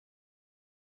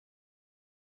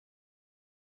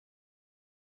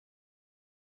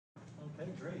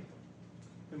Great.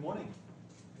 Good morning.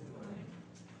 Good morning.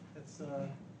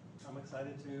 I'm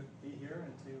excited to be here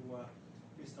and to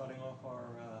be starting off our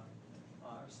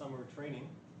summer training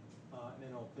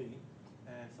in NLP.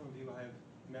 And some of you I have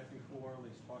met before, at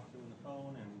least talked to on the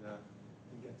phone,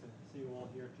 and get to see you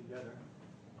all here together.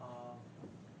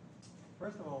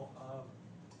 First of all,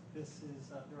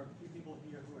 there are a few people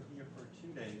here who are here for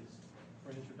 2 days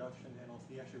for an introduction to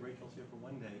NLP. Actually, Rachel's here for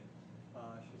 1 day.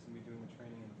 She's going to be doing the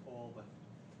training in the fall, but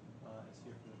is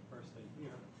here for the first day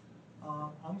here.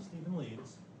 I'm Stephen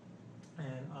Leeds,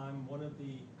 and I'm one of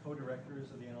the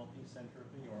co-directors of the NLP Center of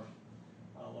New York,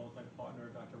 along with my partner,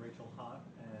 Dr. Rachel Hott,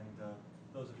 and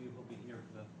those of you who will be here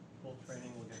for the full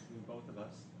training will get to meet both of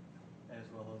us, as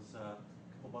well as a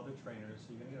couple of other trainers,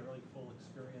 so you're going to get a really full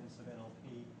experience of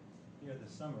NLP here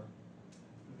this summer.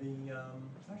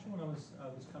 Actually, when I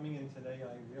was coming in today,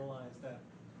 I realized that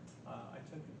I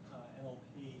took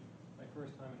NLP my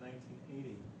first time in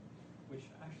 1980, which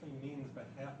actually means about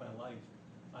half my life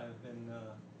I've been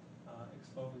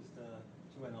exposed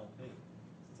to NLP.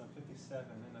 Since I'm 57,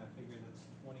 and I figured it's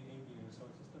 28 years, so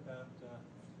it's just about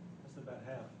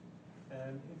half.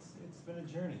 And it's been a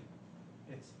journey.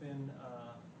 It's been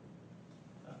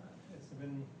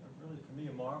really, for me,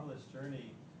 a marvelous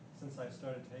journey since I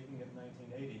started taking it in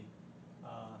 1980.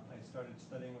 I started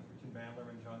studying with Richard Bandler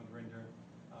and John Grinder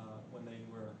when they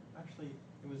were actually,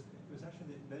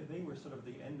 they were sort of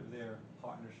the end of their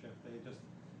partnership. I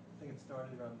think it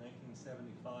started around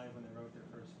 1975 when they wrote their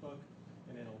first book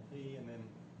in NLP, and then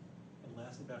it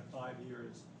lasted about 5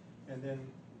 years. And then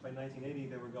by 1980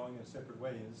 they were going their separate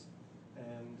ways,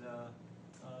 and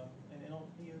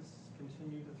NLP has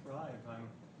continued to thrive.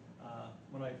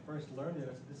 When I first learned it,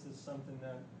 I said, this is something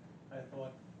that I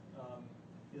thought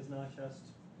is not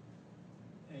just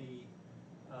a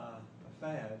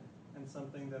fad, and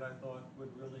something that I thought would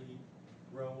really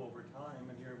grow over time.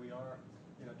 And here we are,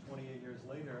 28 years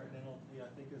later, and NLP I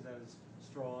think is as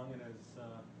strong and as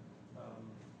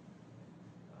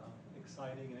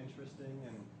exciting and interesting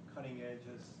and cutting edge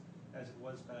as it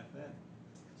was back then.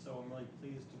 So I'm really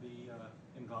pleased to be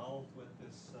involved with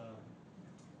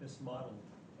this model,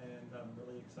 and I'm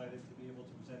really excited to be able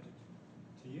to present it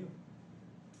to you.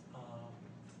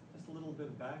 Just a little bit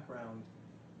of background.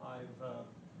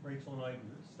 Rachel and I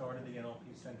started the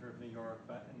NLP Center of New York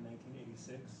back in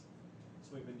 1986,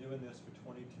 so we've been doing this for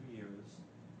 22 years.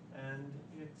 And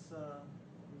it's,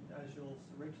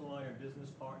 Rachel and I are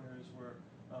business partners, we're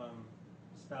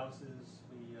spouses,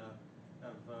 we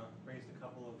have raised a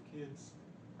couple of kids.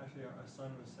 Actually, our son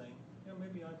was saying,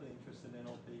 maybe I'd be interested in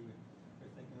NLP.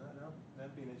 We're thinking,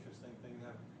 that'd be an interesting thing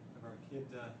to have our kid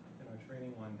in our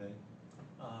training one day.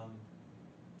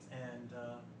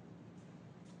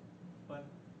 But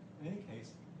in any case,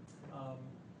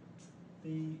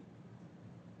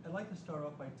 I'd like to start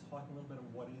off by talking a little bit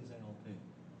of what is NLP.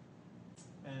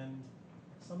 And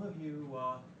some of you,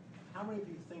 how many of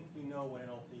you think you know what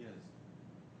NLP is?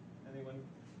 Anyone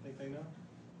think they know?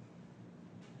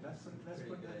 That's pretty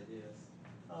good ideas.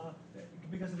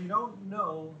 Because if you don't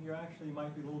know, you actually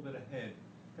might be a little bit ahead.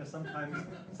 Because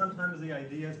sometimes the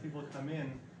ideas people come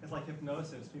in, it's like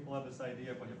hypnosis. People have this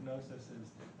idea of what hypnosis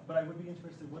is. But I would be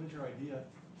interested, what is your idea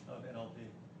of NLP?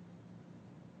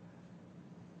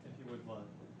 If you would love.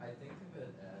 I think of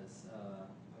it as a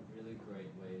really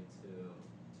great way to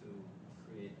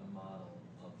create a model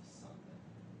of something.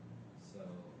 So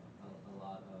a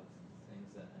lot of things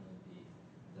that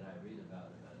I read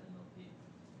about NLP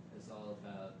is all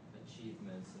about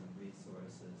achievements and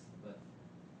resources, but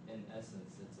in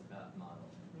essence, it's about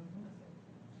modeling, I think.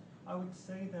 I would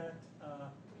say that,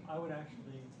 I would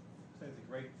actually say it's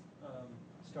a great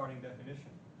starting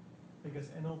definition, because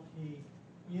NLP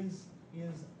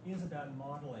is about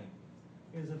modeling,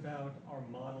 is about our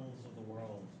models of the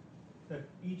world. That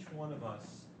each one of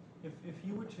us, if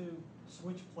you were to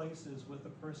switch places with the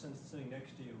person sitting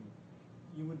next to you,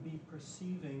 you would be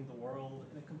perceiving the world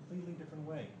in a completely different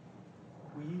way.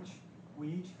 We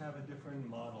each have a different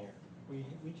model. We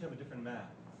each have a different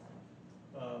map.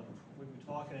 We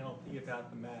talk in NLP about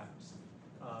the maps,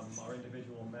 our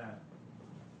individual map.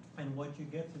 And what you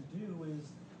get to do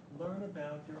is learn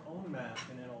about your own map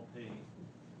in NLP,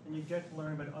 and you get to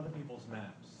learn about other people's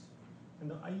maps.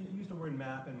 And I use the word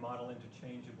map and model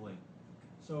interchangeably.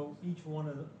 So each one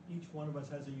of us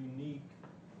has a unique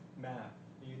map,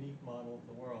 a unique model of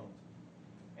the world.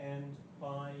 And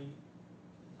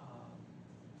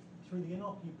through the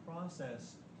NLP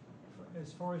process,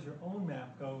 as far as your own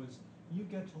map goes, you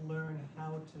get to learn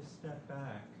how to step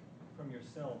back from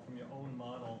yourself, from your own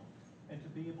model, and to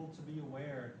be able to be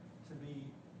aware, to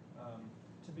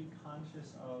be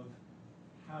conscious of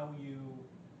how you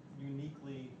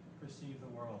uniquely perceive the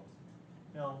world.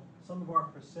 Now, some of our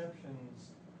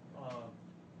perceptions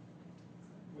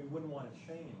we wouldn't want to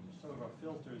change, some of our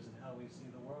filters and how we see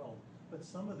the world, but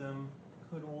some of them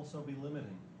could also be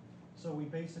limiting. So we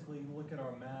basically look at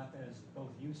our map as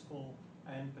both useful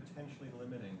and potentially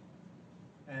limiting.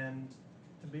 And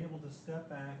to be able to step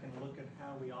back and look at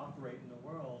how we operate in the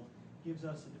world gives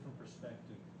us a different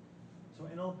perspective. So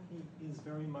NLP is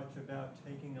very much about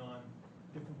taking on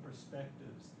different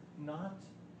perspectives, not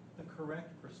the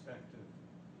correct perspective.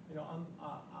 You know,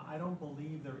 I don't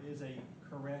believe there is a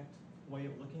correct way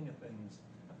of looking at things,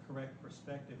 a correct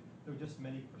perspective. There are just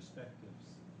many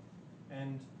perspectives.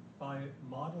 And by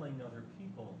modeling other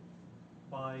people,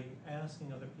 by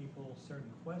asking other people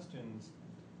certain questions,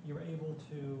 you're able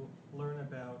to learn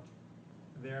about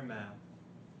their map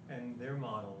and their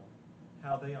model,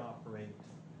 how they operate,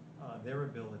 their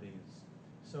abilities.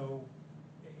 So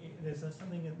there's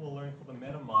something that we'll learn called the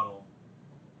meta model,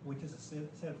 which is a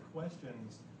set of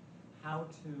questions, how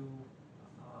to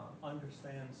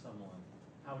understand someone,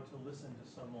 how to listen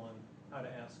to someone, how to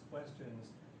ask questions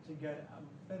to get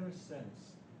a better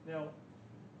sense. Now,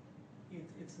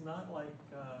 it's not like,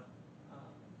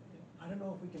 I don't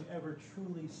know if we can ever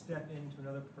truly step into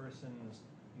another person's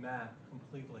map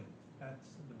completely.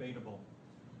 That's debatable.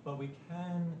 But we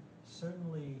can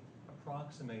certainly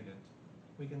approximate it.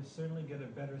 We can certainly get a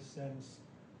better sense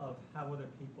of how other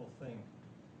people think,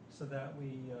 so that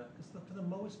we, because for the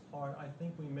most part, I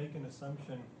think we make an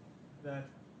assumption that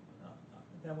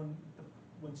that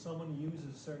when someone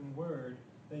uses a certain word,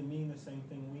 they mean the same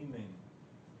thing we mean.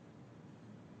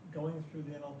 Going through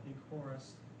the NLP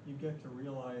course, you get to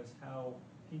realize how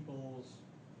people's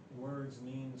words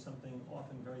mean something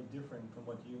often very different from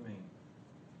what you mean.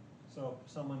 So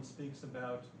if someone speaks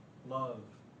about love,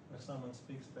 or someone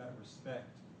speaks about respect,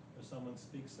 or someone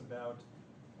speaks about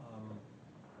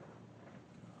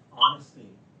honesty,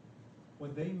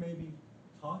 what they may be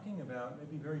talking about may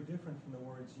be very different from the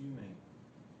words you mean.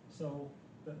 So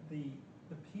the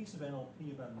piece of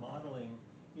NLP about modeling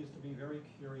is to be very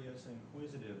curious and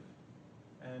inquisitive,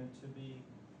 and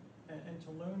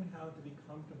to learn how to be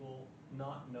comfortable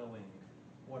not knowing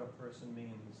what a person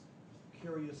means,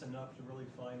 curious enough to really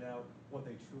find out what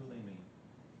they truly mean.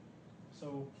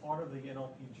 So part of the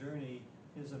NLP journey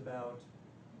is about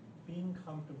being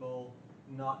comfortable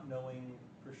not knowing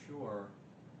for sure,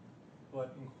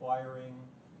 but inquiring,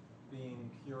 being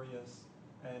curious,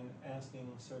 and asking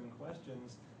certain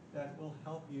questions that will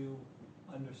help you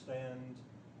understand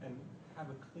and have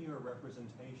a clear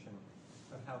representation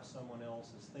of how someone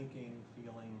else is thinking,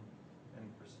 feeling, and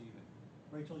perceiving.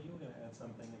 Rachel, you were going to add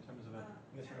something in terms of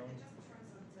Just in terms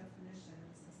of definition,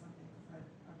 this is something because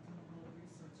I've done a little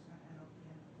research about NLP,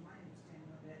 and my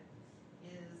understanding of it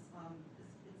is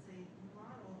it's a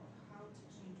model of how to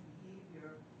change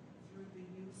behavior through the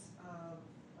use of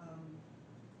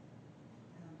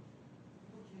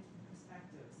looking at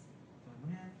perspectives.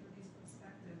 Mm-hmm. And through these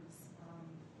perspectives,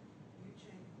 you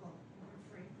change, well, you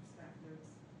reframe perspectives.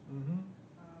 Mm-hmm.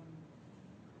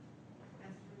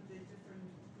 And through the different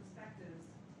perspectives,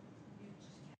 you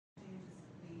changes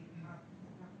the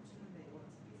opportunity, or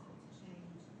it's feasible to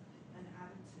change an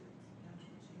attitude. And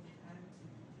to change an attitude,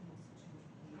 you can also change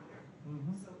behavior.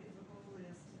 Mm-hmm. So if the goal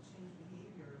is to change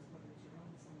behaviors, whether it's your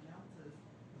own or someone else's,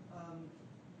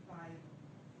 by,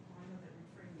 well, I know that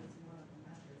reframing is one of the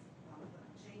methods, but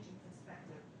changing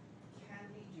perspective can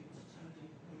lead you to changing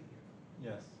behavior.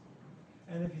 Yes.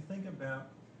 And if you think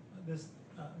about this,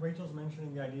 Rachel's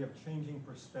mentioning the idea of changing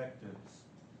perspectives.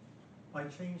 By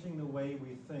changing the way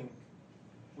we think,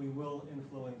 we will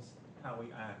influence how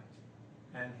we act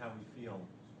and how we feel.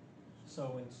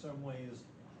 So in some ways,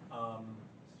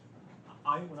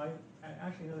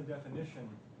 actually another definition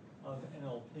of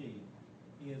NLP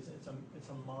is it's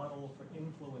a model for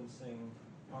influencing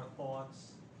our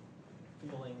thoughts,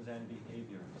 feelings, and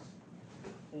behaviors.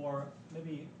 Or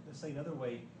maybe to say another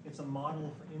way, it's a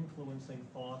model for influencing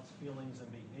thoughts, feelings,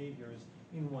 and behaviors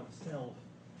in oneself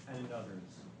and in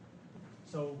others.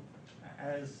 So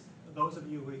as those of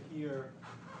you who are here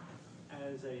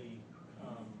as a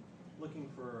looking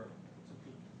for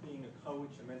being a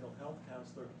coach, a mental health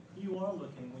counselor, you are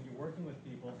looking, when you're working with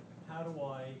people, how do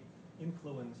I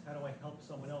help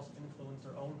someone else influence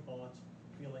their own thoughts,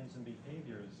 feelings, and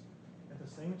behaviors? At the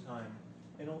same time,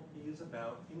 NLP is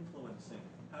about influencing.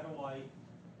 How do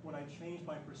when I change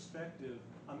my perspective,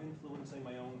 I'm influencing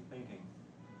my own thinking.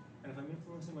 And if I'm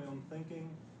influencing my own thinking,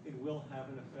 it will have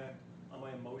an effect on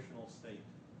my emotional state.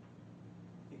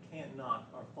 It can't not.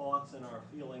 Our thoughts and our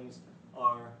feelings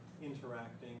are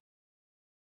interacting